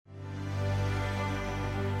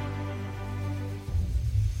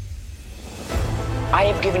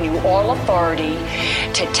I've given you all authority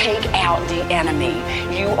to take out the enemy.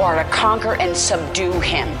 You are to conquer and subdue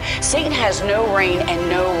him. Satan has no reign and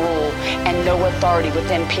no rule and no authority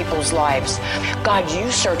within people's lives. God,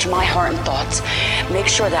 you search my heart and thoughts. Make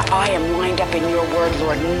sure that I am lined up in your word,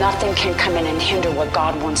 Lord. Nothing can come in and hinder what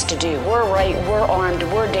God wants to do. We're right, we're armed,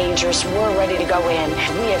 we're dangerous, we're ready to go in.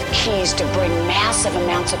 We have keys to bring massive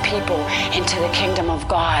amounts of people into the kingdom of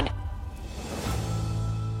God.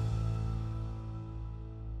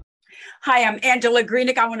 Hi, I'm Angela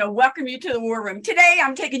Greenick. I want to welcome you to the War Room. Today,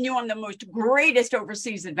 I'm taking you on the most greatest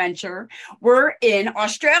overseas adventure. We're in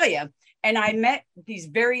Australia, and I met these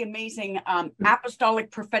very amazing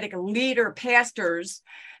apostolic prophetic leader pastors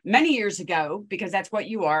many years ago, because that's what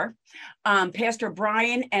you are, Pastor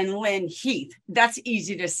Brian and Lynne Heath. That's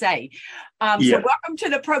easy to say. So welcome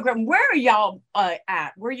to the program. Where are y'all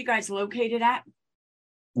at? Where are you guys located at?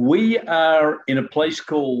 We are in a place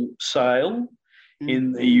called Sale,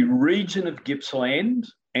 in the region of Gippsland,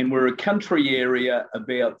 and we're a country area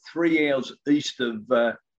about 3 hours east of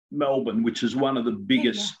Melbourne, which is one of the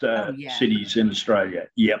biggest cities in Australia.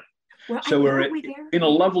 Yep. Well, so we're in a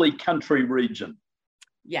lovely country region.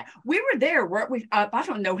 Yeah, we were there, weren't we? I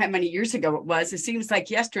don't know how many years ago it was. It seems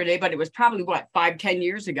like yesterday, but it was probably, 5-10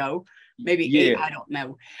 years ago, maybe 8, I don't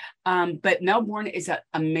know. But Melbourne is an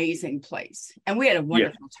amazing place, and we had a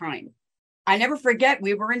wonderful time. I never forget,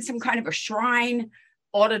 we were in some kind of a shrine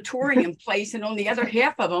auditorium place, and on the other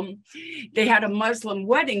half of them, they had a Muslim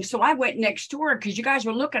wedding. So I went next door because you guys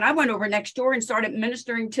were looking. I went over next door and started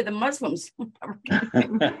ministering to the Muslims. It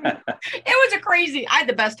was I had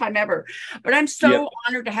the best time ever. But I'm so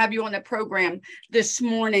honored to have you on the program this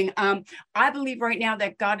morning. I believe right now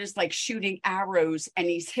that God is like shooting arrows, and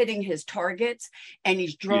he's hitting his targets, and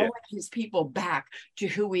he's drawing his people back to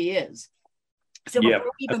who he is. So before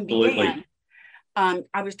we even began,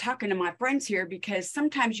 I was talking to my friends here, because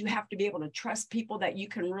sometimes you have to be able to trust people that you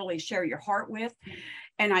can really share your heart with.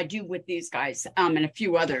 And I do with these guys and a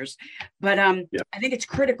few others. But I think it's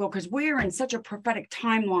critical, because we're in such a prophetic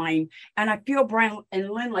timeline. And I feel, Brian and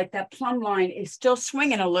Lynne, like that plumb line is still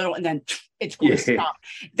swinging a little, and then it's going to stop.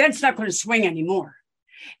 Then it's not going to swing anymore.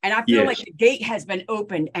 And I feel like the gate has been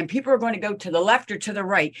opened, and people are going to go to the left or to the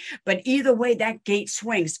right. But either way that gate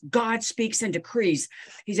swings, God speaks and decrees.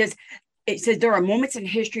 It says there are moments in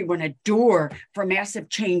history when a door for massive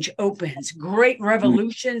change opens. Great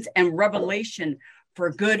revolutions and revelation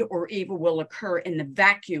for good or evil will occur in the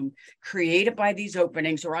vacuum created by these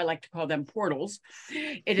openings, or I like to call them portals.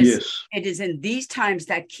 It is in these times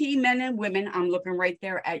that key men and women, I'm looking right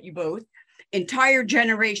there at you both, entire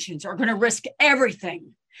generations are going to risk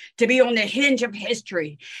everything to be on the hinge of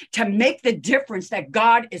history, to make the difference that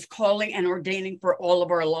God is calling and ordaining for all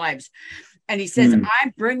of our lives. And he says,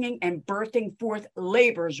 I'm bringing and birthing forth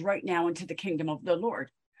labors right now into the kingdom of the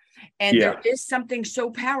Lord. And there is something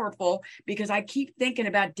so powerful, because I keep thinking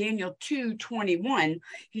about Daniel 2:21.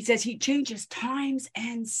 He says he changes times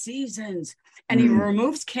and seasons, and he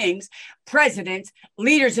removes kings, presidents,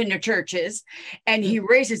 leaders in the churches, and he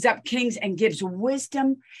raises up kings and gives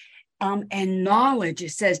wisdom and knowledge,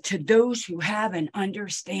 it says, to those who have an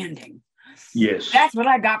understanding. Yes. That's what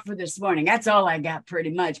I got for this morning. That's all I got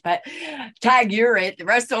pretty much. But Tag, you're it. The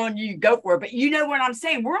rest on you, go for it. But you know what I'm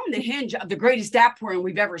saying? We're on the hinge of the greatest outpouring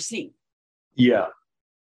we've ever seen. Yeah.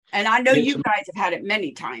 And I know you guys have had it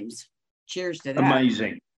many times. Cheers to that.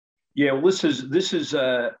 Amazing. Yeah, well, this is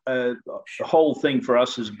a whole thing for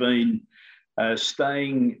us has been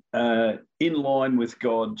staying in line with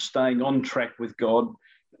God, staying on track with God.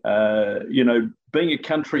 Being a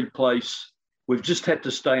country place, we've just had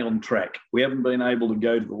to stay on track. We haven't been able to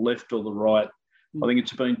go to the left or the right. I think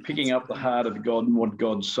it's been picking up the heart of God and what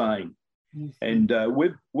God's saying. And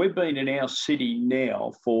we've been in our city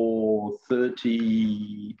now for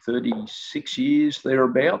 36 years,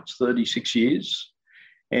 thereabouts, 36 years.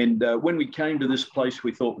 And when we came to this place,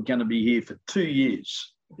 we thought we're going to be here for 2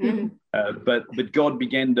 years. But God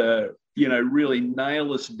began to, really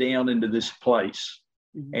nail us down into this place.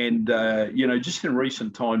 And, just in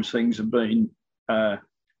recent times, things have been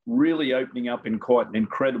really opening up in quite an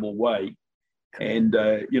incredible way. And,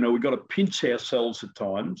 we've got to pinch ourselves at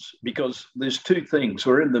times, because there's two things.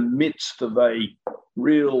 We're in the midst of a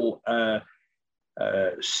real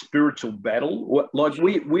spiritual battle. Like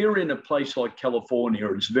we're in a place like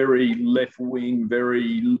California. It's very left-wing,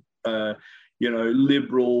 very,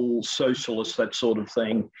 liberal, socialist, that sort of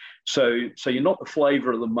thing. So you're not the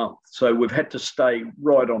flavour of the month. So we've had to stay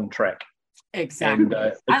right on track. Exactly. And,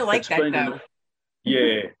 I like that, though.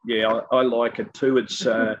 I like it too. It's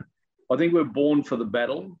I think we're born for the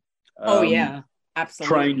battle.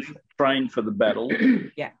 Absolutely. Trained for the battle.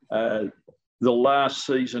 the last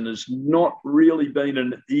season has not really been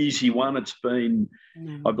an easy one. It's been,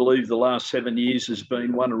 I believe, the last 7 years has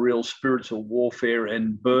been one of real spiritual warfare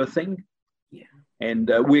and birthing. Yeah. And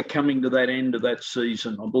we're coming to that end of that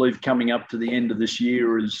season. I believe coming up to the end of this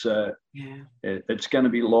year is it's going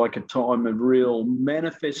to be like a time of real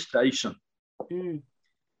manifestation. Mm.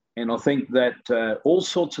 And I think that all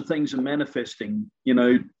sorts of things are manifesting. You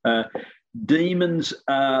know, demons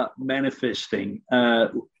are manifesting.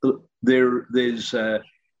 There's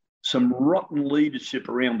some rotten leadership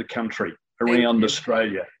around the country, around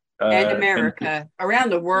Australia. And America,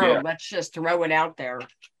 around the world. Yeah. Let's just throw it out there.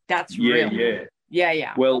 That's real.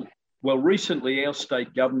 Yeah. Well, recently our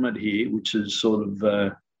state government here, which is sort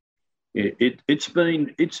of, it's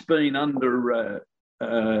been under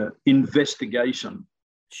investigation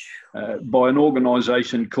by an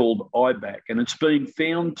organisation called IBAC, and it's been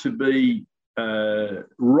found to be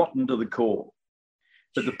rotten to the core.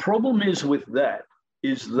 But the problem is with that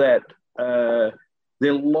is that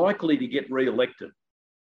they're likely to get re-elected.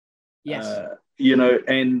 Yes. You know,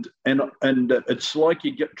 and it's like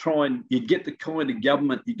you get the kind of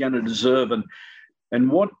government you're going to deserve,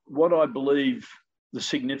 and what I believe the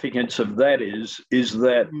significance of that is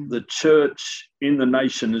that the church in the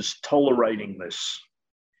nation is tolerating this,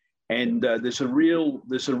 and there's a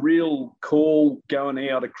real call going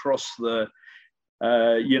out across the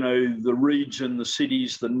the region, the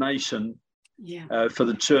cities, the nation. Yeah. For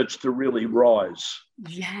the church to really rise.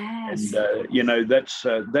 Yes. And that's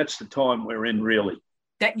the time we're in, really.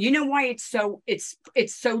 That, you know why it's so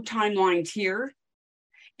timelined here.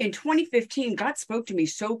 In 2015, God spoke to me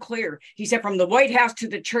so clear. He said, from the White House to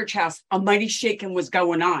the church house, a mighty shaking was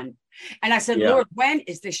going on. And I said, Lord, when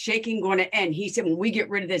is the shaking going to end? He said, when we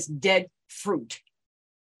get rid of this dead fruit.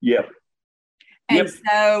 Yep. And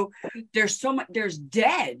so there's so much, there's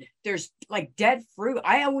like dead fruit.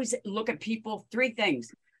 I always look at people, three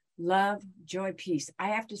things: love, joy, peace. I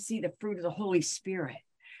have to see the fruit of the Holy Spirit.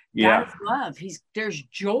 Yeah. That's love. There's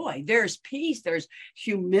joy, there's peace, there's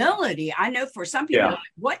humility. I know for some people, like,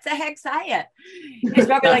 what the heck's that? It's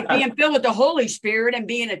probably like being filled with the Holy Spirit and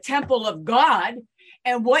being a temple of God.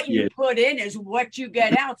 And what you put in is what you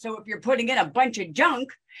get out. So if you're putting in a bunch of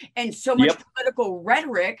junk and so much political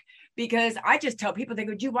rhetoric, because I just tell people, they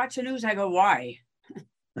go, do you watch the news? I go, why?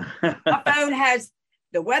 My phone has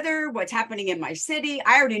the weather, what's happening in my city.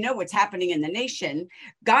 I already know what's happening in the nation.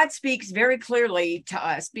 God speaks very clearly to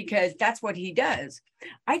us because that's what he does.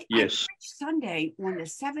 I preached Sunday on the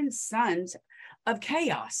 7 sons of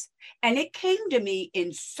chaos. And it came to me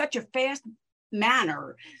in such a fast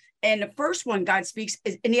manner. And the first one God speaks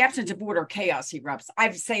is, in the absence of order, chaos erupts.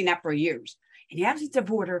 I've been saying that for years. In the absence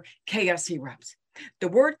of order, chaos erupts. The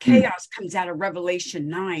word chaos comes out of Revelation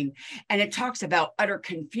 9, and it talks about utter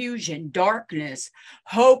confusion, darkness,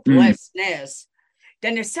 hopelessness.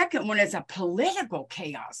 Then the second one is a political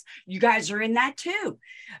chaos. You guys are in that too.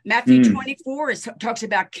 Matthew 24 talks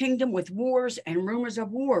about kingdom with wars and rumors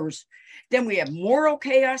of wars. Then we have moral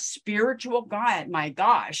chaos, spiritual, God, my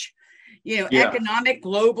gosh. Economic,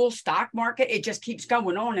 global, stock market, it just keeps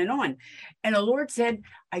going on and on. And the Lord said,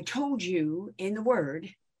 I told you in the word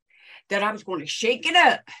that I was going to shake it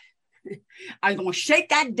up. I was going to shake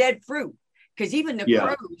that dead fruit, because even the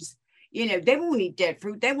crows, they won't eat dead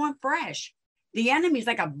fruit. They want fresh. The enemy's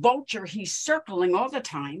like a vulture. He's circling all the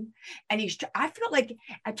time. And I feel like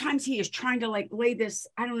at times he is trying to like lay this,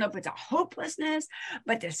 I don't know if it's a hopelessness,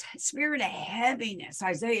 but this spirit of heaviness,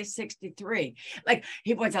 Isaiah 63. Like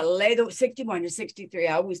he wants to lay the 61 to 63.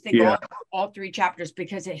 I always think all 3 chapters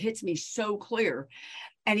because it hits me so clear.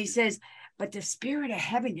 And he says, but the spirit of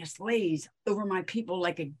heaviness lays over my people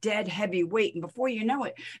like a dead, heavy weight. And before you know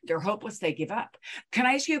it, they're hopeless. They give up. Can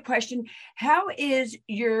I ask you a question? How is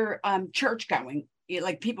your church going?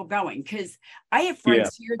 Like people going? Because I have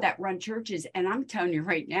friends here that run churches. And I'm telling you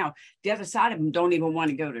right now, the other side of them don't even want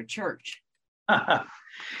to go to church. Just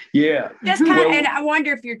kind of, and I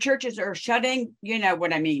wonder if your churches are shutting, you know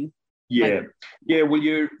what I mean? Well,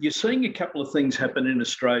 you're seeing a couple of things happen in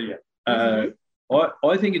Australia.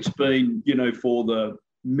 I think it's been, for the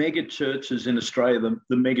mega churches in Australia,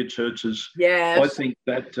 the mega churches. Yes. I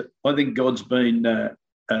think God's been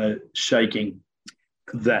shaking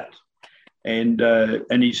that, and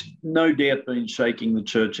He's no doubt been shaking the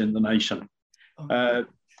church in the nation.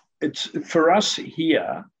 It's for us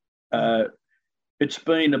here. It's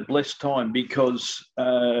been a blessed time because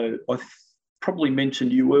I probably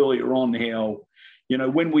mentioned to you earlier on how,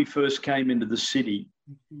 when we first came into the city.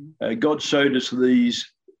 God showed us the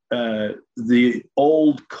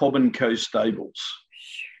old Cobb & Co stables.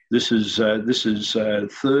 This is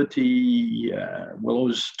 30. I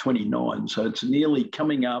was 29, so it's nearly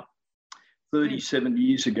coming up 37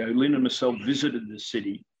 years ago, Lynne and myself visited the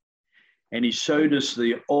city, and he showed us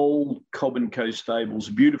the old Cobb and Co stables,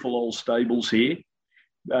 beautiful old stables here,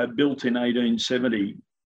 built in 1870.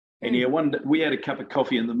 And we had a cup of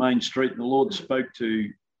coffee in the main street, and the Lord spoke to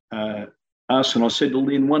us, and I said to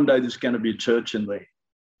Lynne, one day there's going to be a church in there.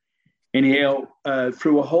 Anyhow,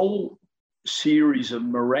 through a whole series of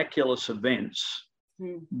miraculous events,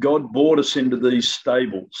 God brought us into these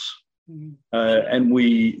stables, and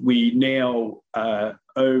we now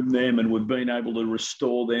own them, and we've been able to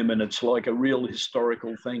restore them, and it's like a real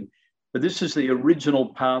historical thing. But this is the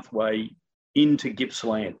original pathway into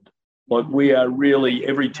Gippsland. Like, we are really,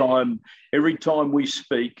 every time we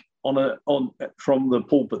speak from the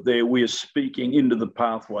pulpit there, we are speaking into the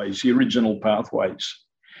pathways, the original pathways.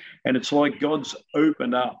 And it's like God's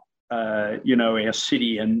opened up, our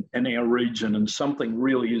city and our region, and something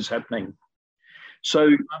really is happening.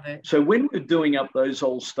 So when we're doing up those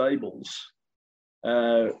old stables,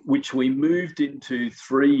 which we moved into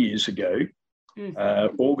 3 years ago,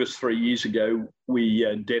 August 3 years ago, we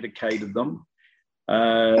dedicated them.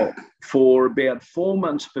 For about 4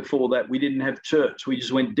 months before that, we didn't have church. We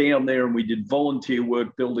just went down there and we did volunteer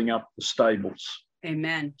work building up the stables.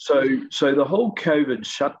 Amen. So the whole COVID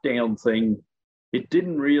shutdown thing, it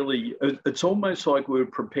didn't really, it's almost like we were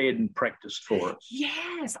prepared and practiced for it.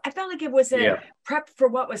 Yes. I felt like it was a prep for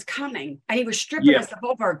what was coming. And he was stripping us of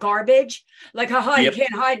all our garbage. Like, you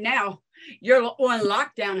can't hide now. You're on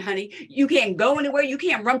lockdown, honey. You can't go anywhere. You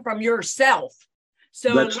can't run from yourself.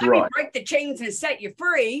 So let me break the chains and set you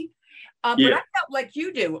free. But I felt like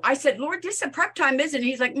you do. I said, Lord, this is a prep time, isn't it?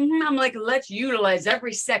 He's like, I'm like, let's utilize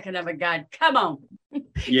every second of it, God. Come on.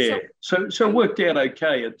 Yeah. So it worked out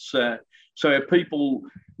okay. It's so our people,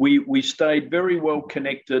 we stayed very well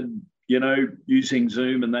connected, using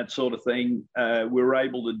Zoom and that sort of thing. We were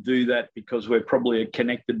able to do that because we're probably a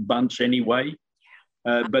connected bunch anyway.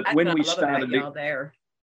 But when we started there.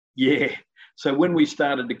 Yeah. So when we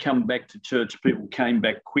started to come back to church, people came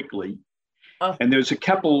back quickly. And there was a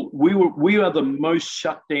couple, we are the most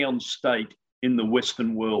shut down state in the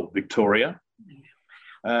Western world, Victoria.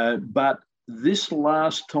 But this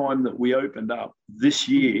last time that we opened up this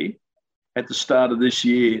year, at the start of this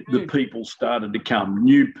year, the people started to come,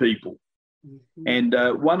 new people. And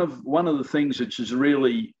one of the things which is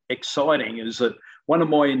really exciting is that one of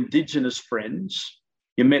my Indigenous friends,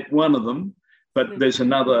 you met one of them, but there's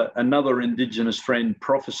another Indigenous friend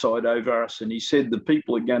prophesied over us, and he said the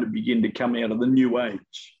people are going to begin to come out of the new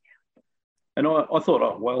age. And I thought,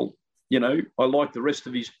 I like the rest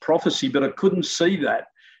of his prophecy, but I couldn't see that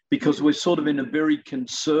because we're sort of in a very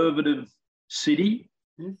conservative city.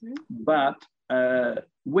 But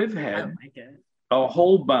we've had a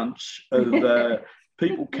whole bunch of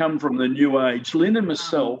people come from the new age. Lynne and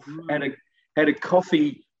myself had a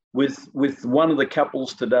coffee with one of the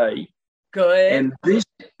couples today. Good.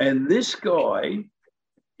 And this guy,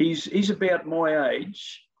 he's about my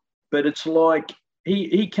age, but it's like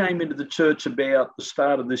he came into the church about the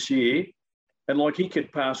start of this year, and like he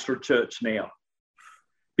could pastor a church now,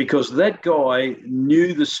 because that guy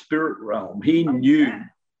knew the spirit realm. He knew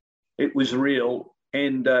it was real,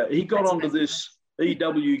 and he got onto this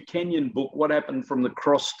E.W. Kenyon book, What Happened from the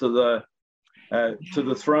Cross to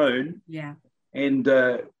the Throne. Yeah. And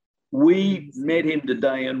we met him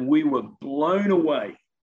today, and we were blown away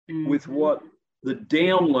with what the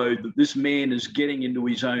download that this man is getting into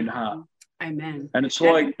his own heart. Amen. And it's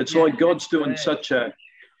like God's doing such a,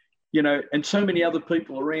 and so many other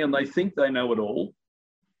people around, they think they know it all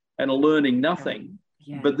and are learning nothing.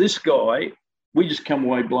 Yeah. But this guy, we just come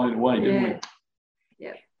away blown away, didn't we?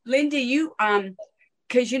 Yeah. Linda, you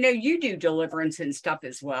because you do deliverance and stuff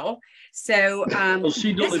as well. So well,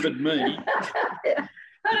 she delivered me.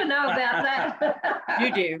 I don't know about that.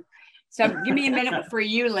 You do. So give me a minute for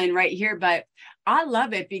you, Lynne, right here. But I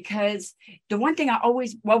love it because the one thing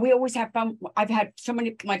we always have fun. I've had so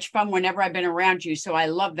much fun whenever I've been around you. So I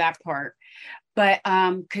love that part. But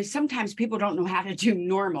because sometimes people don't know how to do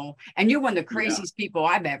normal. And you're one of the craziest people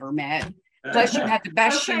I've ever met. Plus you have the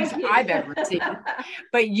best shoes I've ever seen.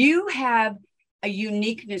 But you have a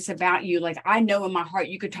uniqueness about you. Like, I know in my heart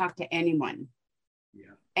you could talk to anyone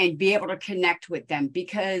and be able to connect with them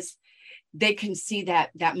because they can see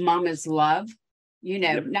that mama's love,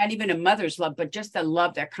 not even a mother's love, but just the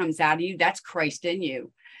love that comes out of you. That's Christ in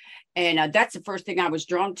you. And that's the first thing I was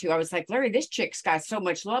drawn to. I was like, Larry, this chick's got so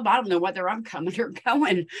much love. I don't know whether I'm coming or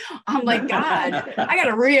going. I'm like, God, I got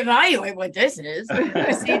to reevaluate what this is.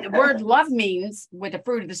 See, the word love means, with the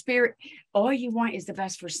fruit of the Spirit, all you want is the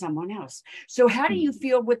best for someone else. So how do you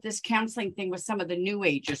feel with this counseling thing with some of the new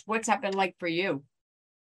agers? What's that been like for you?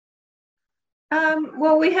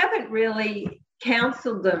 Well, we haven't really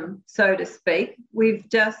counseled them, so to speak.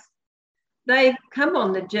 They've come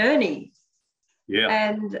on the journey. Yeah.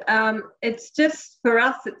 And it's just, for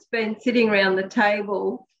us, it's been sitting around the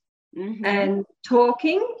table and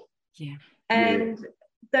talking. Yeah. And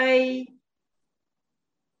they're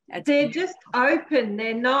just open.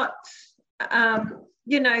 They're not,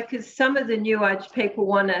 because some of the New Age people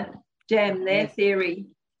want to jam their theory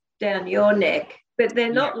down your neck, but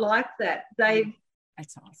they're not like that.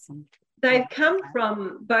 That's awesome. They've come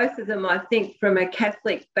from, both of them, I think, from a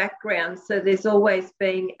Catholic background, so there's always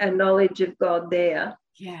been a knowledge of God there.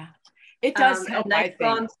 Yeah, it does help. And they've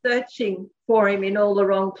gone searching for him in all the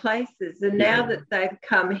wrong places, and now that they've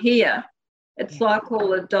come here, it's like all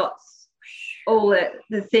the dots, all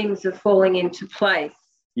the things are falling into place.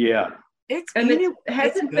 Yeah. It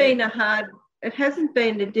hasn't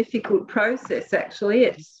been a difficult process, actually.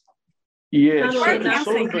 It's you're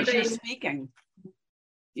speaking.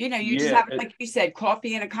 You just have, like you said,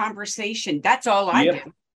 coffee and a conversation. That's all I do.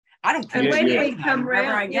 I don't. And when we come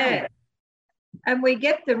round, and we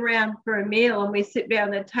get them round for a meal, and we sit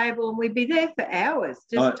down at the table, and we'd be there for hours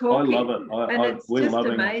just talking. I love it. And it's just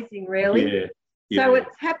amazing, really. Yeah. So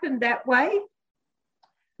it's happened that way.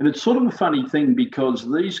 And it's sort of a funny thing, because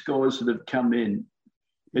these guys that have come in,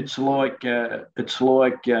 it's like God's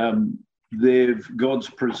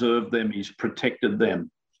preserved them. He's protected them,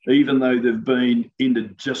 even though they've been into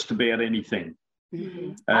just about anything.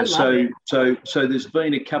 So there's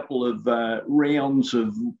been a couple of rounds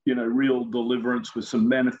of real deliverance with some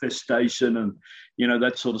manifestation and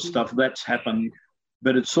that sort of stuff that's happened,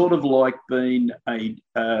 but it's sort of like been a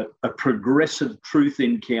progressive truth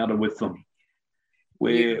encounter with them,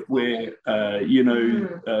 where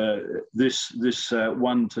this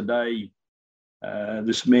one today,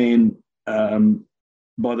 this man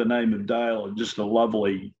by the name of Dale, just a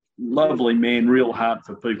lovely man, real heart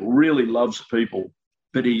for people, really loves people,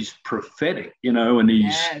 but he's prophetic, and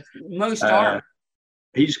he's most are.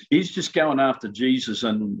 He's just going after Jesus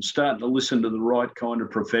and starting to listen to the right kind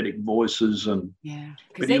of prophetic voices, and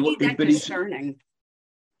because they need that discerning.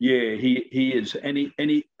 Yeah, he is, and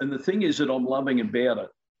the thing is that I'm loving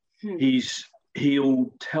about it,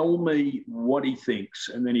 he'll tell me what he thinks,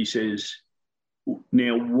 and then he says,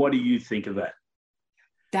 "Now, what do you think of that?"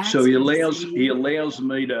 So he allows me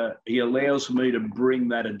to bring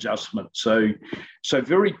that adjustment. So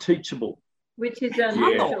very teachable. Which is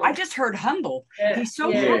humble. I just heard humble. Yeah. He's so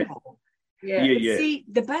humble. Yeah. See,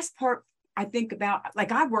 the best part I think about,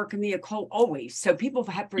 like, I work in the occult always. So people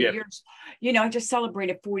have for years, I just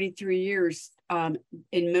celebrated 43 years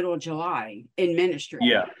in middle of July in ministry.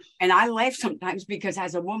 Yeah. And I laugh sometimes because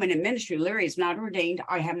as a woman in ministry, Larry is not ordained.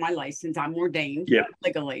 I have my license. I'm ordained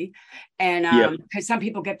legally. And because some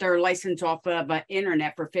people get their license off of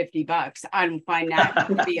internet for $50. I don't find that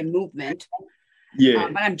to be a movement.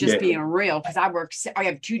 But I'm just being real, because I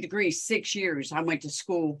have 2 degrees, 6 years. I went to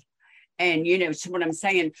school. And so what I'm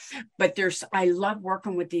saying, but I love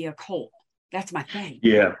working with the occult. That's my thing.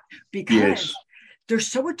 Yeah. Because they're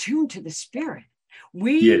so attuned to the spirit.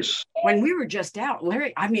 When we were just out,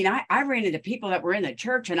 Larry, I ran into people that were in the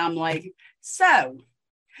church, and I'm like, so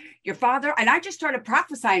your father, and I just started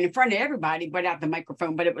prophesying in front of everybody, but at the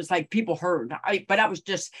microphone, but it was like people heard. But I was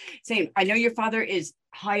just saying, I know your father is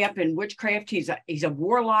high up in witchcraft. He's a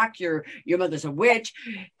warlock. Your mother's a witch.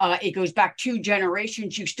 It goes back 2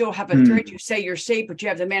 generations. You still have a thread. You say you're saved, but you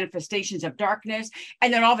have the manifestations of darkness.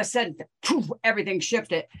 And then all of a sudden, poof, everything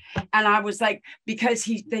shifted. And I was like, because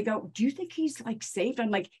they go, do you think he's like saved?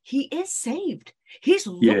 I'm like, he is saved. He's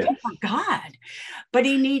looking for God, but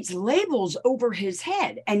he needs labels over his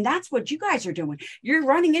head. And that's what you guys are doing. You're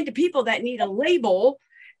running into people that need a label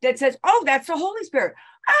that says, oh, that's the Holy Spirit.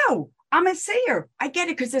 Oh, I'm a seer. I get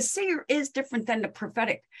it, because the seer is different than the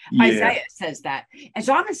prophetic. Isaiah says that. And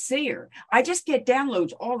so I'm a seer. I just get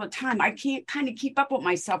downloads all the time. I can't kind of keep up with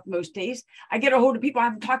myself most days. I get a hold of people I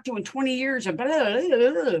haven't talked to in 20 years. And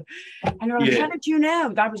they're like, how did you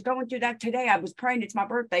know? I was going through that today. I was praying. It's my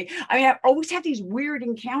birthday. I always have these weird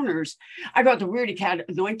encounters. I got the weird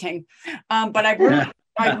anointing. But I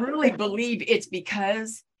really believe it's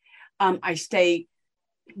because I stay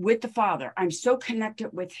with the Father. I'm so connected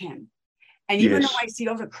with him. And even though I see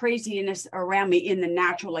all the craziness around me in the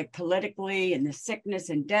natural, like politically, and the sickness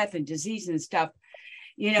and death and disease and stuff,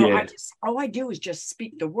 all I do is just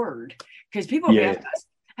speak the word. Because people ask us,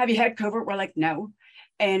 have you had COVID? We're like, no.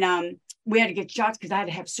 And we had to get shots because I had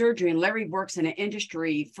to have surgery. And Larry works in an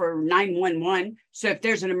industry for 911. So if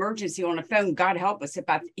there's an emergency on the phone, God help us if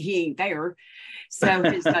he ain't there. So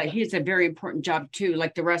he has a very important job too,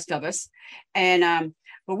 like the rest of us. And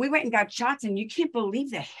But we went and got shots, and you can't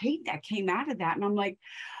believe the hate that came out of that. And I'm like,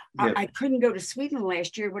 I couldn't go to Sweden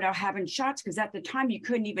last year without having shots, because at the time you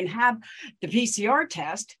couldn't even have the PCR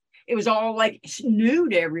test. It was all like new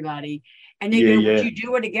to everybody. And they go, would you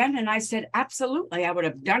do it again? And I said, absolutely. I would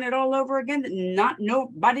have done it all over again. Not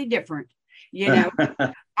nobody different. You know,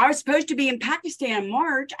 I was supposed to be in Pakistan in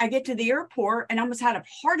March. I get to the airport and almost had a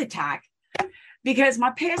heart attack because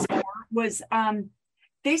my passport was,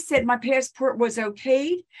 they said my passport was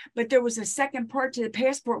okayed, but there was a second part to the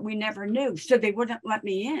passport we never knew. So they wouldn't let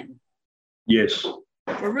me in. Yes.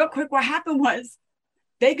 But real quick, what happened was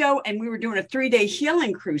they go, and we were doing a 3-day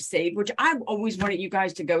healing crusade, which I've always wanted you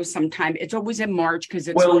guys to go sometime. It's always in March because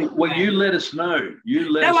it's well, you let us know.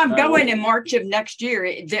 I'm going in March of next year.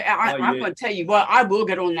 I'm going to tell you what, I will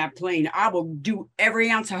get on that plane. I will do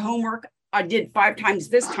every ounce of homework. I did 5 times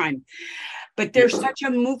this time. But there's such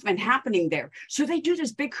a movement happening there. So they do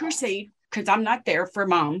this big crusade, because I'm not there for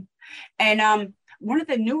Mom. And one of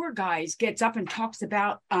the newer guys gets up and talks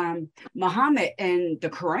about Muhammad and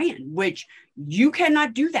the Quran, which you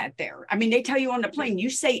cannot do that there. I mean, they tell you on the plane,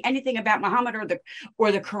 you say anything about Muhammad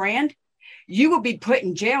or the Quran, you will be put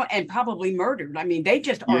in jail and probably murdered. I mean, they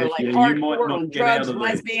just are like hardcore on drugs,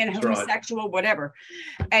 lesbian, homosexual, whatever.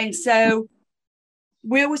 And so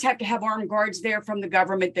we always have to have armed guards there from the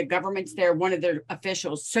government. The government's there, one of their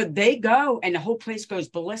officials. So they go and the whole place goes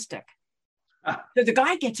ballistic. So the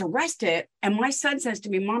guy gets arrested, and my son says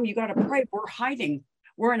to me, Mom, you got to pray. We're hiding.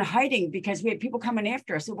 We're in hiding because we had people coming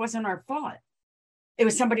after us. It wasn't our fault. It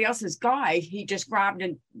was somebody else's guy. He just grabbed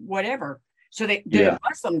and whatever. So the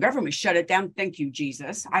Muslim government shut it down. Thank you,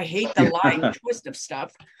 Jesus. I hate the lie and twist of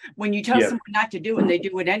stuff. When you tell someone not to do it, and they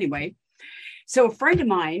do it anyway. So a friend of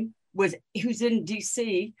mine who's in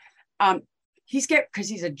DC, because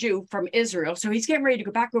he's a Jew from Israel. So he's getting ready to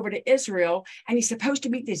go back over to Israel, and he's supposed to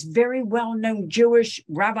meet this very well-known Jewish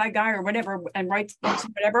rabbi guy or whatever, and writes books,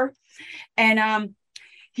 whatever. And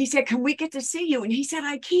he said, can we get to see you? And he said,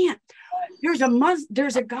 I can't. There's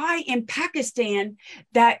a guy in Pakistan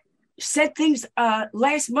that said things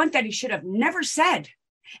last month that he should have never said.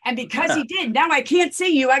 And because he did, now I can't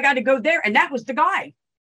see you. I got to go there. And that was the guy.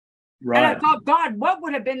 Right. And I thought, God, what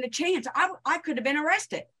would have been the chance? I could have been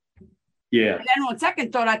arrested. Yeah. And then on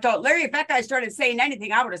second thought, I thought, Larry, if that guy started saying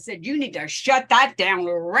anything, I would have said, you need to shut that down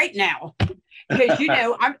right now. Because,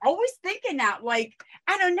 I'm always thinking that, like,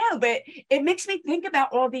 I don't know, but it makes me think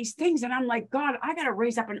about all these things. And I'm like, God, I got to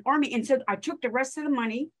raise up an army. And so I took the rest of the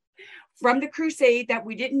money from the crusade that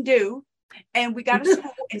we didn't do. And we got a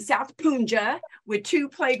school in South Punjab with 2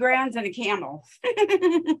 playgrounds and a camel.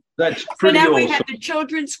 That's pretty So now awesome. we have the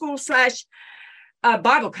children's school /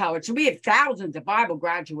 Bible college. So we have thousands of Bible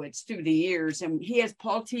graduates through the years, and he has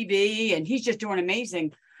Paul TV, and he's just doing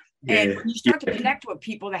amazing. And when you start to connect with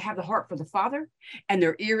people that have the heart for the Father and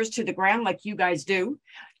their ears to the ground, like you guys do,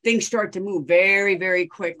 things start to move very, very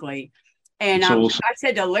quickly. And awesome. I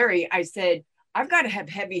said to Larry, I said, I've got to have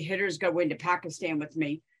heavy hitters go into Pakistan with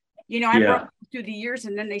me. I brought them through the years,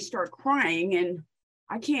 and then they start crying, and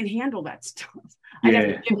I can't handle that stuff. I'd have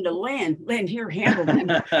to give them to Lynne. Lynne, here, handle them.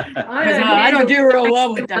 I don't do real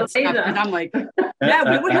well with that stuff. And I'm like,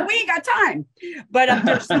 yeah, we ain't got time. But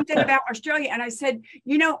there's something about Australia. And I said,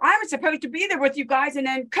 I was supposed to be there with you guys, and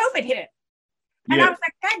then COVID hit. And I was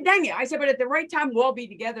like, God dang it. I said, but at the right time, we'll be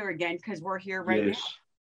together again because we're here right now.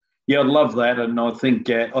 Yeah, I'd love that. And I think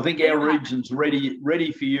our region's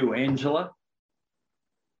ready for you, Angela.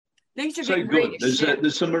 Things are so good.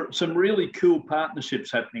 There's some really cool partnerships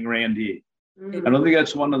happening around here, and I think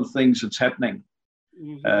that's one of the things that's happening.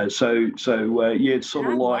 It's sort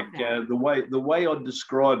of like the way I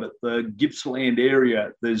describe it. The Gippsland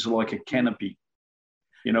area, there's like a canopy.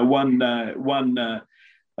 One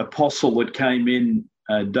apostle that came in,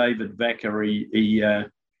 David Vacker,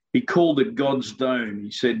 he called it God's dome.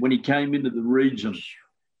 He said when he came into the region,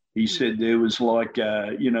 he said there was like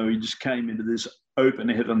he just came into this open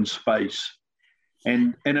heaven space,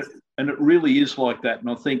 and it really is like that. And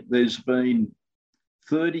I think there's been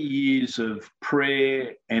 30 years of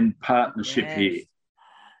prayer and partnership here,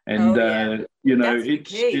 and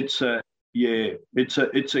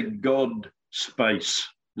it's a God space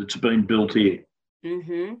that's been built here.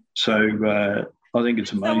 So I think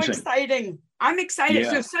it's amazing. So exciting. I'm excited.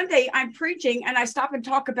 So Sunday I'm preaching, and I stop and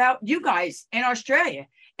talk about you guys in Australia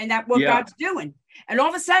and what God's doing. And all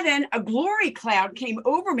of a sudden, a glory cloud came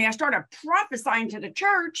over me. I started prophesying to the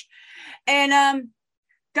church. And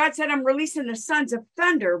God said, I'm releasing the sons of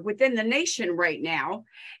thunder within the nation right now.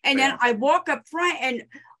 And then I walk up front, and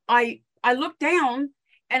I looked down,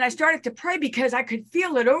 and I started to pray because I could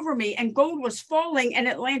feel it over me. And gold was falling, and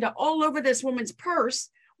it landed all over this woman's purse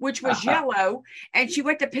which was yellow. And she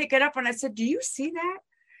went to pick it up. And I said, do you see that?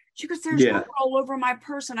 She goes, there's water all over my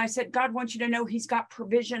purse. And I said, God wants you to know he's got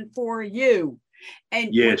provision for you.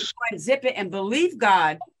 And yes, zip it and believe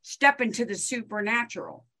God, step into the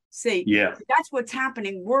supernatural. See, that's what's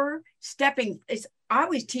happening. We're stepping. I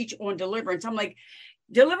always teach on deliverance. I'm like,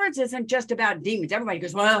 deliverance isn't just about demons. Everybody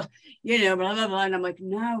goes, well, blah, blah, blah. And I'm like,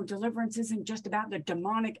 no, deliverance isn't just about the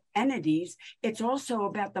demonic entities. It's also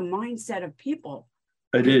about the mindset of people.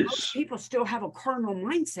 It is. Most people still have a carnal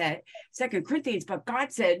mindset, 2 Corinthians, but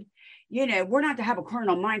God said, we're not to have a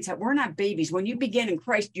carnal mindset. We're not babies. When you begin in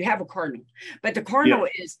Christ, you have a carnal. But the carnal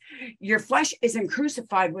is, your flesh isn't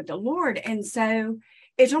crucified with the Lord. And so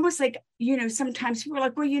it's almost like, sometimes people are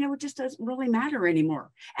like, well, it just doesn't really matter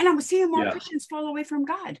anymore. And I'm seeing more Christians fall away from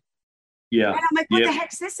God. Yeah. And I'm like, what the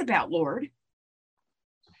heck's this about, Lord?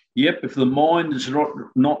 Yep. If the mind is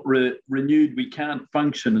not renewed, we can't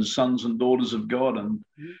function as sons and daughters of God. And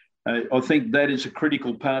I think that is a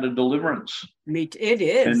critical part of deliverance. It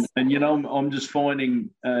is. And I'm just finding,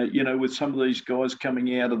 with some of these guys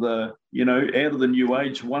coming out of the new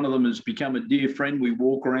age, one of them has become a dear friend. We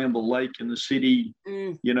walk around the lake in the city,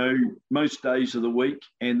 most days of the week.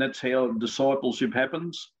 And that's how discipleship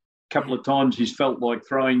happens. A couple of times he's felt like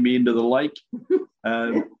throwing me into the lake,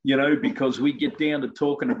 because we get down to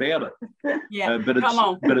talking about it. Yeah, but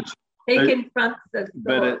it's he confronts us.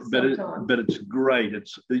 But it's great.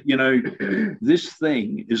 It's this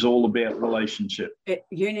thing is all about relationship. But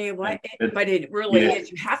it really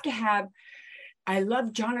is. You have to have. I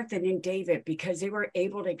love Jonathan and David because they were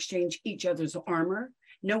able to exchange each other's armor.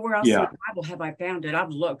 Nowhere else in the Bible have I found it.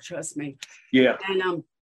 I've looked, trust me. Yeah. And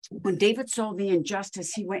when David saw the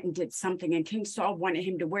injustice, he went and did something, and King Saul wanted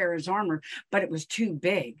him to wear his armor, but it was too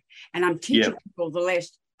big. And I'm teaching people the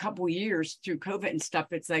last couple of years through COVID and stuff.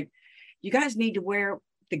 It's like, you guys need to wear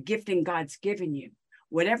the gifting God's given you,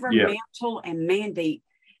 whatever mantle and mandate.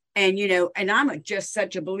 And, and I'm just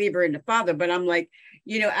such a believer in the Father, but I'm like,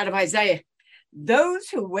 out of Isaiah, those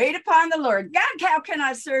who wait upon the Lord, God, how can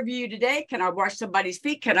I serve you today? Can I wash somebody's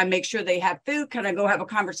feet? Can I make sure they have food? Can I go have a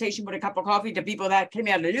conversation with a cup of coffee to people that came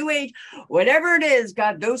out of the new age? Whatever it is,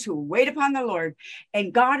 God, those who wait upon the Lord.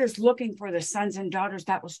 And God is looking for the sons and daughters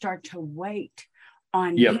that will start to wait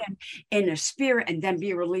on him in the spirit and then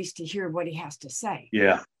be released to hear what he has to say.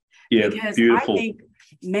 Yeah. Because beautiful. I think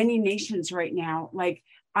many nations right now, like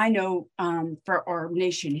I know for our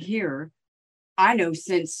nation here, I know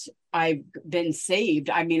since I've been saved,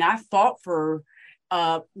 I fought for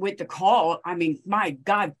with the call, my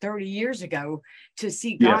God, 30 years ago to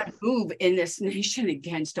see God move in this nation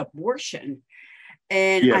against abortion.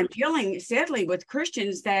 And I'm dealing sadly with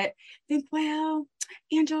Christians that think, well,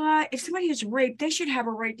 Angela, if somebody is raped, they should have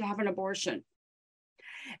a right to have an abortion.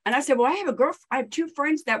 And I said, well, I have two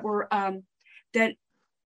friends that were, that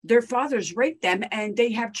their fathers raped them and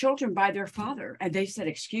they have children by their father. And they said,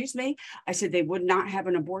 excuse me. I said, they would not have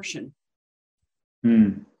an abortion.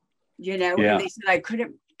 And they said, I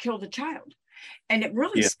couldn't kill the child. And it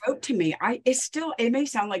really spoke to me. It may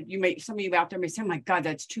sound like some of you out there may say, oh my God,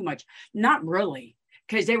 that's too much. Not really.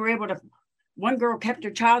 Because they were able to, one girl kept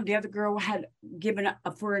her child, the other girl had given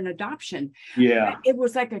up for an adoption. Yeah. It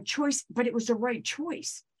was like a choice, but it was the right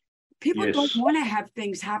choice. People don't want to have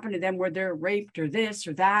things happen to them where they're raped or this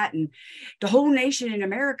or that. And the whole nation in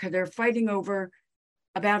America, they're fighting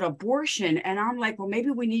about abortion. And I'm like, well, maybe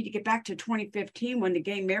we need to get back to 2015 when the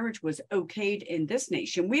gay marriage was okayed in this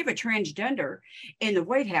nation. We have a transgender in the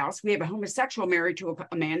White House. We have a homosexual married to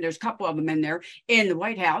a man. There's a couple of them in there in the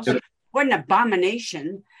White House. What an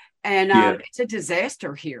abomination. And it's a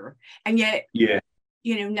disaster here. And yet,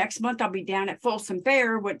 next month I'll be down at Folsom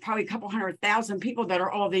Fair with probably a couple 100,000 people that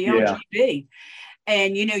are all the LGBT.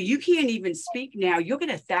 And, you can't even speak now. You'll get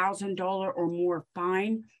 $1,000 or more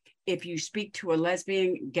fine if you speak to a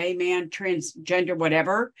lesbian, gay man, transgender,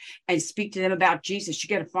 whatever, and speak to them about Jesus. You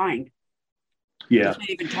get a fine. Yeah. You can't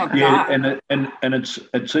even talk about it. And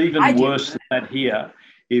it's even worse than that here.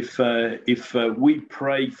 If we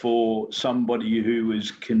pray for somebody who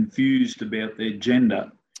is confused about their gender,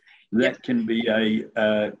 that can be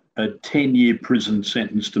a 10-year prison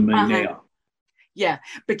sentence to me now. Yeah,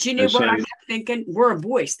 but what I kept thinking? We're a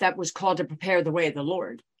voice that was called to prepare the way of the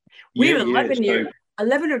Lord. We have 11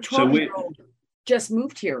 or 12-year-old just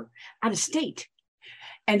moved here out of state.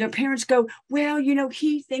 And their parents go, well,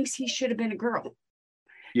 he thinks he should have been a girl.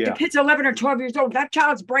 The kid's 11 or 12 years old. That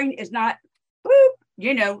child's brain is not,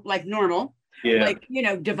 like normal,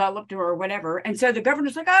 developed or whatever. And so the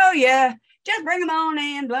governor's like, oh, yeah, just bring them on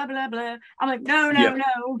in, blah, blah, blah. I'm like, no.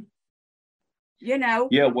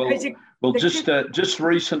 Yeah, well, just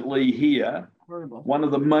recently here, one of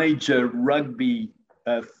the major rugby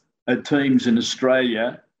teams in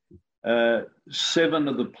Australia, 7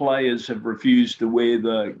 of the players have refused to wear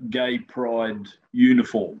the gay pride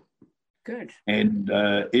uniform. Good. And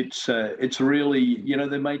it's really, you know,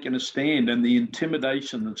 they're making a stand, and the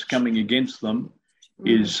intimidation that's coming against them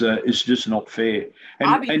is just not fair.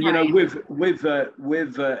 And you know,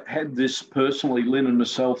 we've had this personally, Lynne and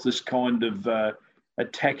myself, this kind of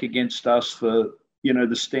attack against us for, you know,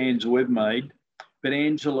 the stands we've made. But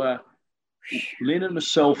Angela, Lynne and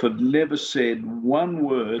myself have never said one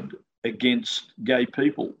word against gay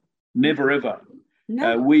people. Never ever.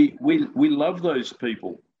 No. We love those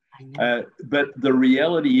people. But the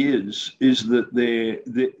reality is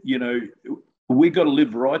that you know, we've got to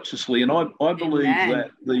live righteously. And I believe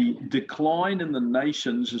that the decline in the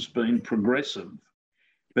nations has been progressive.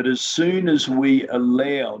 But as soon as we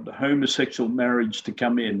allowed homosexual marriage to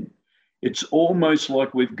come in, it's almost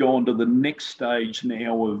like we've gone to the next stage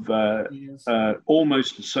now of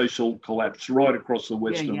almost a social collapse right across the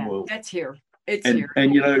Western world. That's here. It's here.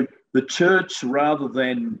 And, you know, the church, rather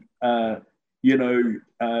than,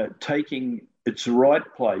 taking its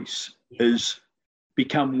right place, has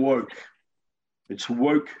become woke. It's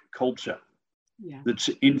woke culture that's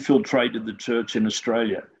infiltrated the church in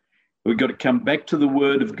Australia. We've got to come back to the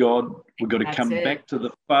Word of God. We've got to come back to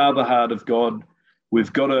the Father heart of God.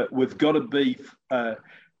 We've got to be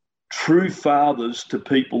true fathers to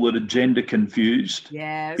people that are gender confused.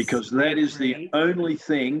 Yes, because that is the only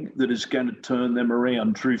thing that is going to turn them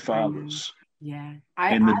around. True fathers. Yeah,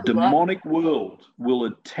 and the demonic world will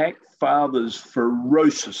attack fathers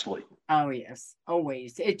ferociously. Oh yes,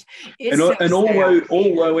 always.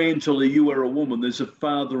 Although Angela, you are a woman, there's a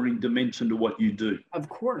fathering dimension to what you do. Of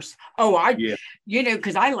course. You know,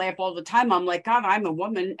 because I laugh all the time. I'm like, God, I'm a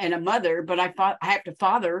woman and a mother, but I have to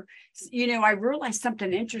father. You know, I realized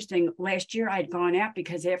something interesting. Last year I'd gone out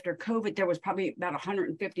because after COVID, there was probably about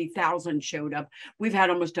 150,000 showed up. We've had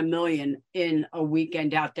almost 1 million in a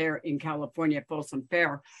weekend out there in California at Folsom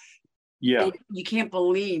Fair. Yeah. And you can't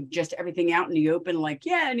believe just everything out in the open, like,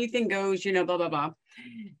 anything goes, you know, blah, blah, blah.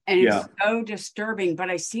 And it's so disturbing.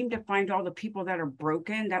 But I seem to find all the people that are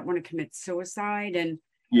broken that want to commit suicide. And,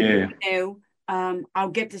 you know, I'll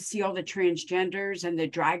get to see all the transgenders and the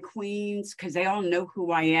drag queens because they all know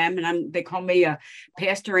who I am. And they call me a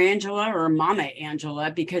Pastor Angela or Mama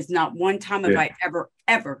Angela because not one time have I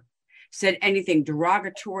ever said anything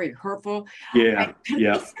derogatory, hurtful.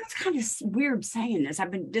 It's kind of weird saying this.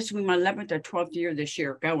 This will be my 11th or 12th year this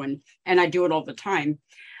year going, and I do it all the time.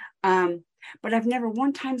 But I've never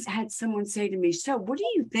one time had someone say to me, so what do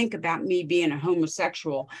you think about me being a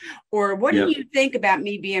homosexual? Or what do you think about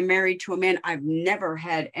me being married to a man? I've never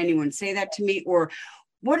had anyone say that to me. Or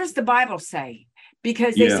what does the Bible say?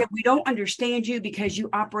 Because they said, we don't understand you because you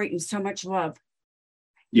operate in so much love.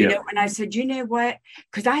 You know, and I said, you know what?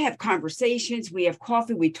 Because I have conversations, we have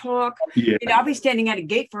coffee, we talk. You know, I'll be standing at a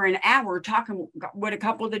gate for an hour talking with a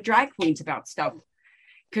couple of the drag queens about stuff.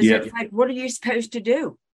 Because it's like, what are you supposed to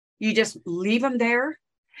do? You just leave them there.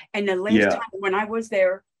 And the last time when I was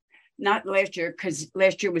there, not last year, because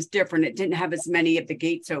last year was different. It didn't have as many of the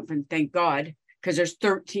gates open, thank God, because there's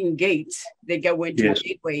 13 gates that go into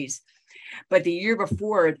gateways. But the year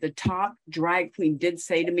before, the top drag queen did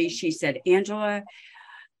say to me, she said, Angela,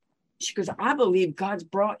 she goes, I believe God's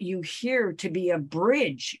brought you here to be a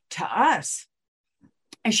bridge to us.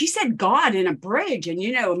 And she said, God in a bridge. And,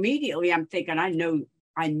 you know, immediately I'm thinking, I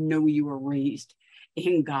know you were raised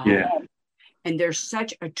in God. And there's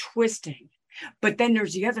such a twisting. But then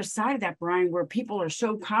there's the other side of that, Brian, where people are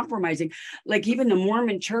so compromising. Like even the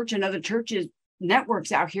Mormon church and other churches,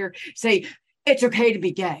 networks out here say it's okay to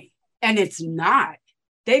be gay. And it's not.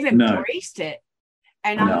 They've embraced it.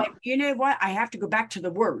 And I'm like, you know what? I have to go back to the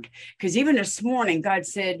word. Because even this morning, God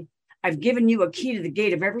said, I've given you a key to the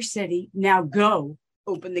gate of every city. Now go,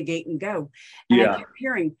 open the gate and go. And I kept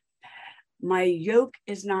hearing, my yoke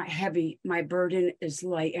is not heavy. My burden is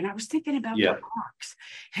light. And I was thinking about the ox,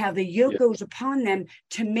 how the yoke goes upon them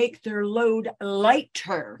to make their load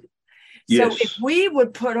lighter. So if we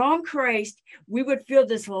would put on Christ, we would feel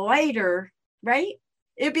this lighter, right?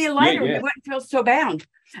 It'd be lighter. We wouldn't feel so bound.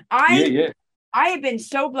 I have been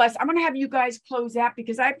so blessed. I'm going to have you guys close out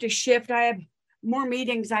because I have to shift. I have more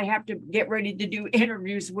meetings I have to get ready to do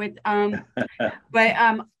interviews with.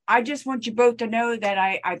 But I just want you both to know that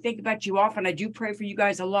I think about you often. I do pray for you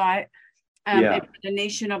guys a lot. and the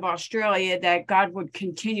nation of Australia, that God would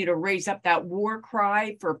continue to raise up that war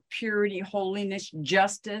cry for purity, holiness,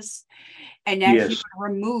 justice, and that he would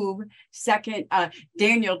remove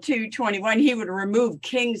Daniel 2:21, he would remove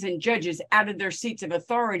kings and judges out of their seats of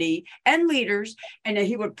authority and leaders, and that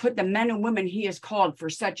he would put the men and women he has called for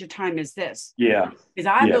such a time as this. Yeah.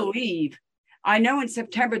 Because I know in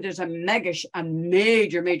September there's a major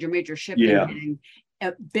shipment,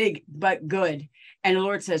 big but good. And the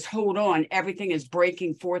Lord says, hold on, everything is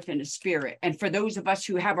breaking forth in the spirit. And for those of us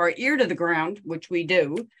who have our ear to the ground, which we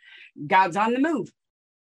do, God's on the move.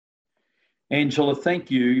 Angela,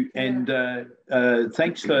 thank you. And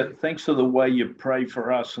thanks for the way you pray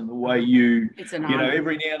for us and the way you know,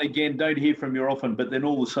 every now and again, don't hear from you often, but then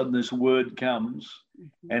all of a sudden this word comes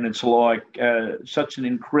and it's like such an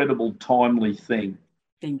incredible, timely thing.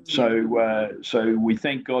 Thank you. So we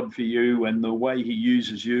thank God for you and the way he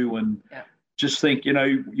uses you, and just think, you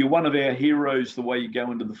know, you're one of our heroes, the way you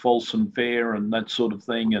go into the Folsom Fair and that sort of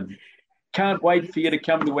thing. And can't wait for you to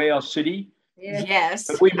come to our city. Yes.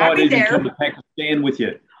 But we might even come to Pakistan with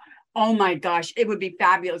you. Oh my gosh, it would be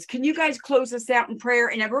fabulous. Can you guys close us out in prayer?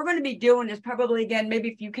 And we're going to be doing this probably again, maybe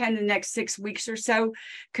if you can, the next 6 weeks or so,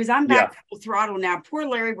 because I'm back full throttle now. Poor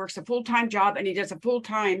Larry works a full-time job and he does a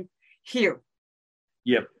full-time here.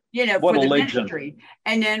 Yep. You know, what for the legend. ministry.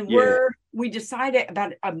 And then we decided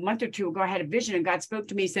about a month or two ago, I had a vision and God spoke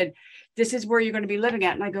to me, said, this is where you're going to be living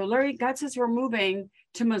at. And I go, Larry, God says we're moving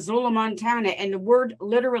to Missoula, Montana. And the word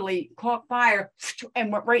literally caught fire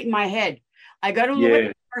and went right in my head. I got a little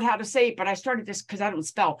bit hard how to say it, but I started this because I don't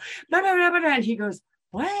spell. And he goes,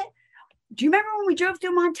 what? Do you remember when we drove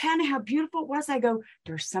through Montana, how beautiful it was? I go,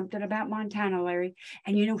 there's something about Montana, Larry.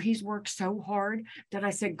 And, you know, he's worked so hard that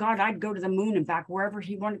I said, God, I'd go to the moon and back wherever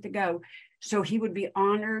he wanted to go. So he would be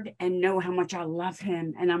honored and know how much I love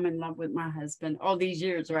him. And I'm in love with my husband all these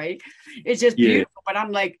years, right? It's just beautiful. But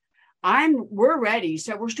I'm like, we're ready.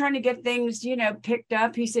 So we're trying to get things, you know, picked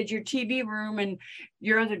up. He said, your TV room and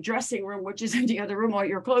your other dressing room, which is in the other room, all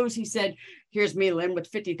your clothes. He said, here's me, Lynne, with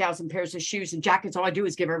 50,000 pairs of shoes and jackets. All I do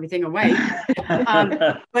is give everything away.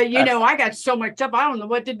 But, you know, I got so much stuff. I don't know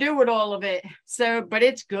what to do with all of it. So, but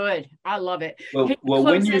it's good. I love it. Well,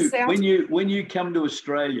 when you come to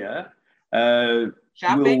Australia,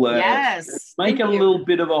 shopping, we'll make a little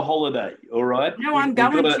bit of a holiday, all right? No, I'm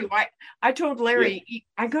going to. I told Larry,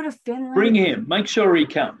 I go to Finland. Bring him. Make sure he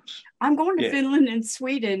comes. I'm going to Finland and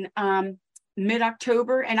Sweden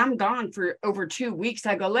mid-October, and I'm gone for over 2 weeks.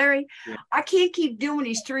 I go, Larry, I can't keep doing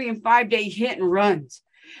these 3 and 5 day hit and runs.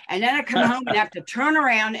 And then I come home and have to turn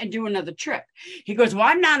around and do another trip. He goes, well,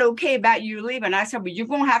 I'm not okay about you leaving. I said, well, you're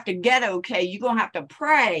going to have to get okay. You're going to have to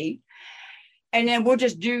pray. And then we'll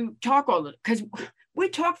just talk all the, because we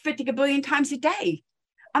talk 50 billion times a day.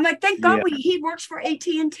 I'm like, thank God he works for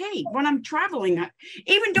AT&T when I'm traveling.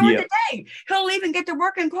 Even during the day, he'll even get to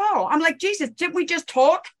work and call. I'm like, Jesus, didn't we just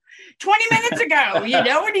talk 20 minutes ago? You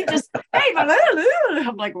know, and he just, hey,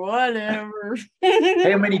 I'm like, whatever.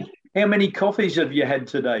 How many coffees have you had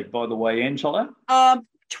today, by the way, Angela?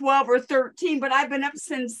 12 or 13, but I've been up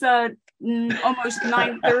since almost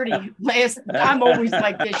 9:30. I'm always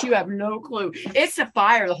like this. You have no clue. It's a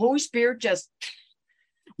fire. The Holy Spirit just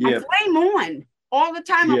I flame on all the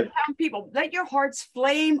time. I'm telling people, let your hearts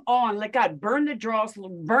flame on. Let God burn the dross,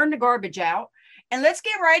 burn the garbage out, and let's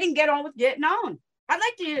get right and get on with getting on. I'd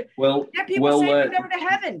like to get people saved over to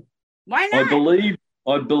heaven. Why not?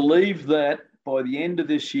 I believe that by the end of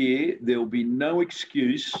this year, there will be no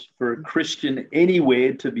excuse for a Christian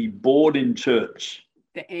anywhere to be bored in church.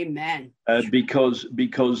 Amen. Because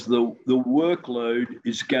the workload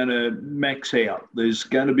is going to max out. There's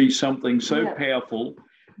going to be something so powerful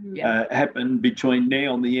happen between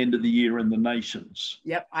now and the end of the year in the nations.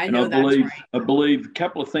 Yep, I believe a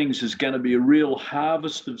couple of things. There's going to be a real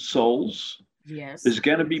harvest of souls. Yes. There's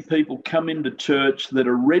going to be people come into church that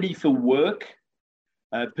are ready for work.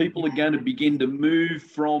 People are going to begin to move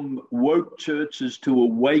from woke churches to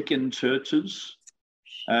awakened churches.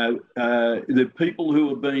 The people who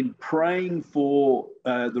have been praying for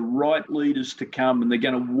the right leaders to come, and they're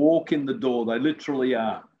going to walk in the door. They literally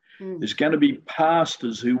are. There's going to be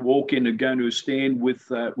pastors who walk in and are going to stand with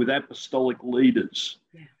apostolic leaders.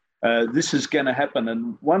 This is going to happen.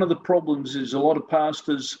 And one of the problems is a lot of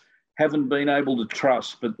pastors haven't been able to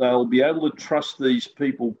trust, but they'll be able to trust these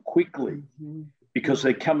people quickly because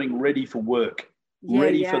they're coming ready for work,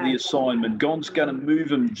 ready for the assignment. God's going to move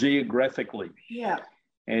them geographically. Yeah.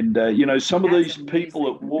 And, some of these people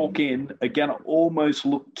that walk in are going to almost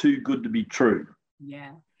look too good to be true.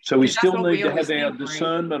 Yeah. So we still need to have our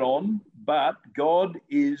discernment on, but God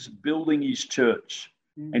is building his church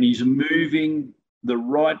and he's moving the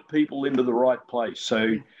right people into the right place.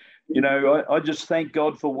 So, I just thank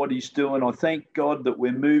God for what he's doing. I thank God that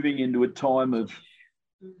we're moving into a time of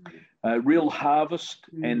real harvest,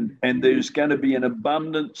 and there's going to be an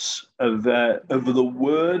abundance of the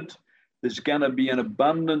word. There's going to be an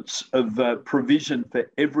abundance of provision for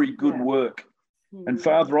every good work. And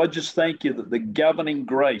Father, I just thank you that the governing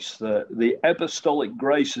grace, the apostolic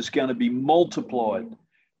grace is going to be multiplied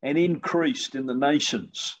and increased in the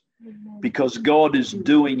nations, because God is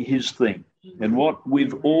doing his thing. And what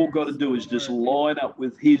we've all got to do is just line up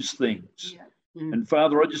with his things. And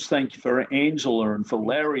Father, I just thank you for Angela and for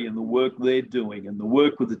Larry and the work they're doing and the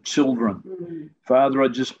work with the children. Father, I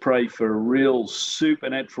just pray for a real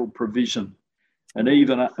supernatural provision, and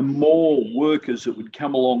even more workers that would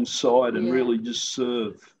come alongside and really just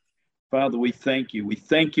serve. Father, we thank you. We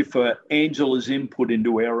thank you for Angela's input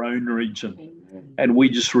into our own region. And we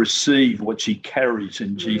just receive what she carries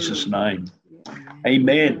in Jesus' name.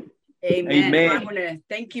 Amen. Amen. I want to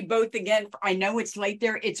thank you both again. I know it's late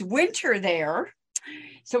there. It's winter there.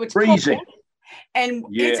 So it's freezing. Cold. And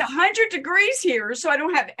it's 100 degrees here, so I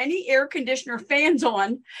don't have any air conditioner fans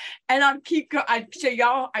on. And I show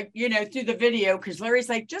y'all, through the video, because Larry's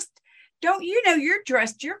like, just don't, you're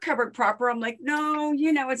dressed, you're covered proper. I'm like, no,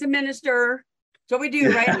 as a minister, that's what we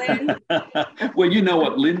do, right, Lynne? Well, you know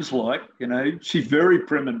what Lynne's like, she's very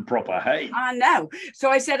prim and proper, hey? I know.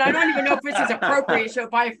 So I said, I don't even know if this is appropriate. So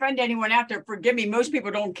if I offend anyone out there, forgive me. Most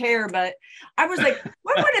people don't care. But I was like,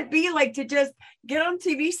 what would it be like to just get on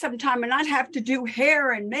TV sometime and not have to do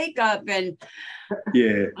hair and makeup and,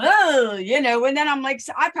 and then I'm like,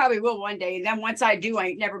 I probably will one day. And then once I do, I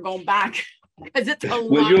ain't never going back. Because it's a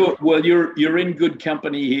lot. You're in good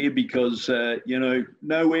company here, because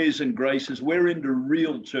no airs and graces. We're into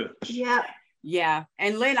real church. Yeah.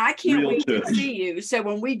 And Lynne, I can't wait to see you. So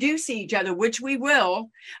when we do see each other, which we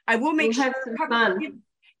will, I will make sure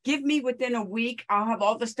give me within a week. I'll have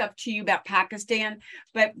all the stuff to you about Pakistan.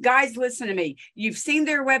 But guys, listen to me. You've seen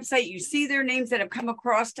their website. You see their names that have come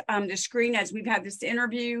across the screen as we've had this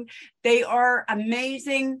interview. They are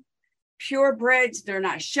amazing. Purebreds. They're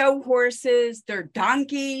not show horses. They're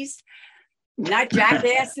donkeys, not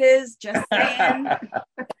jackasses. Just saying.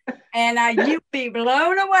 And you'd be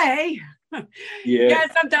blown away. Yeah,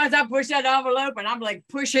 sometimes I push that envelope and I'm like,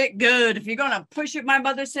 push it good. If you're going to push it, my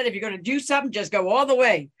mother said, if you're going to do something, just go all the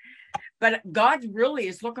way. But God really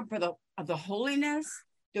is looking for the holiness,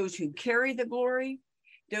 those who carry the glory,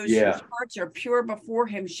 those whose hearts are pure before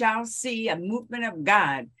him shall see a movement of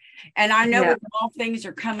God. And I know all things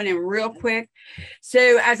are coming in real quick.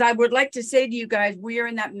 So as I would like to say to you guys, we are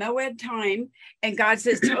in that Moed time, and God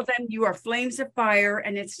says, tell them you are flames of fire,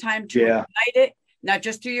 and it's time to ignite it, not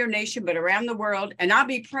just through your nation, but around the world. And I'll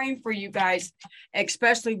be praying for you guys,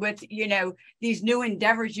 especially with, these new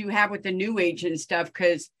endeavors you have with the New Age and stuff,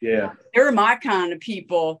 because they're my kind of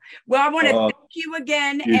people. Well, I want to thank you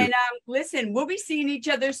again. And listen, we'll be seeing each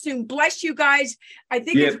other soon. Bless you guys. I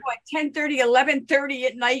think it's 10:30, 11:30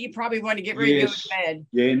 at night. You probably want to get ready to go to bed.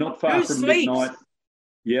 Yeah, not far from midnight.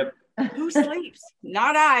 Yep. Who sleeps?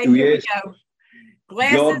 Not I. Here we go.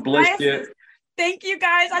 God bless you. Thank you,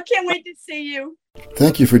 guys. I can't wait to see you.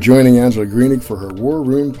 Thank you for joining Angela Greenig for her War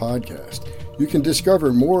Room podcast. You can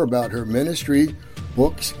discover more about her ministry,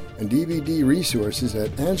 books, and DVD resources at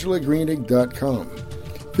angelagreenig.com.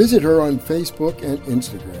 Visit her on Facebook and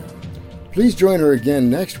Instagram. Please join her again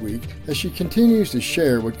next week as she continues to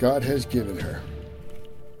share what God has given her.